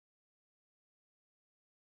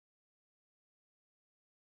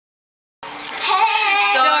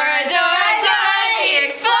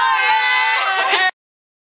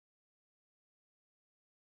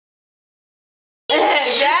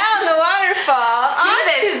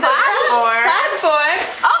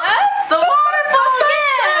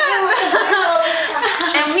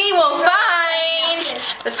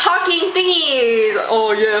talking thingies.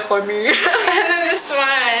 Oh yeah, for me. And then this one,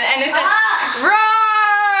 and it's like, roar!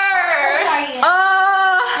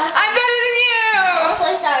 I'm better than you! I'm so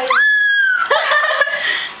sorry.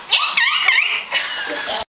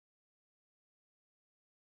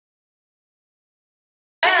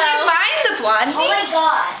 Can you find the blondie? Oh my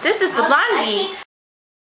god. This is the blondie.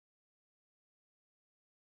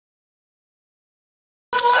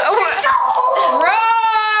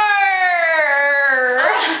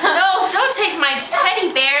 No, don't take my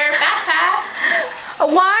teddy bear backpack.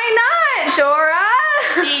 Why not, Dora?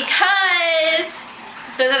 Because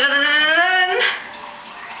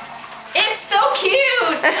it's so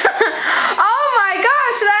cute. Oh my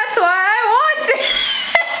gosh, that's what I wanted.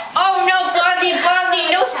 Oh no, blondie, blondie,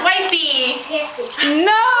 no swipey.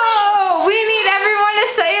 No, we need everyone to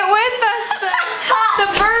say it with us. The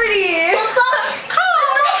birdie.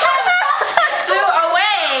 Flew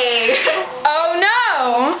away. Oh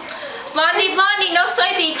no. Blondie, blondie, no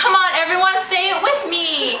swipey. Come on, everyone, say it with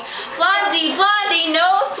me. Blondie, blondie,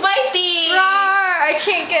 no swipey. Roar, I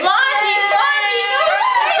can't get Blondie, blondie, no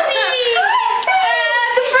swipey.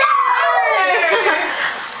 the bird.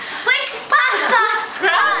 Which pasta?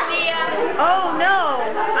 Oh no,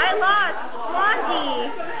 I lost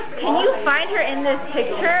Blondie. Can you find her in this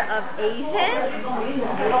picture of Asian?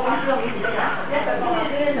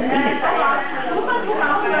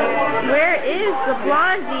 Where is the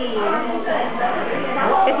Blondie?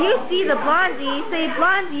 If you see the Blondie, say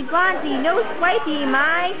Blondie, Blondie, no swipey,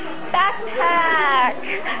 my backpack.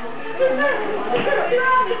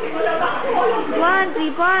 Blondie,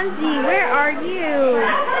 Blondie, where are you?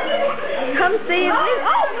 Come say it with,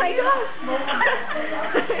 oh my gosh!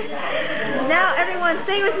 Now everyone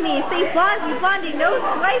say with me, say Blondie, Blondie, no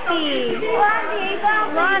swipey! Blondie,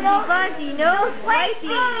 Blondie, Blondie, no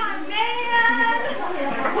swipey!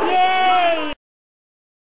 Yay!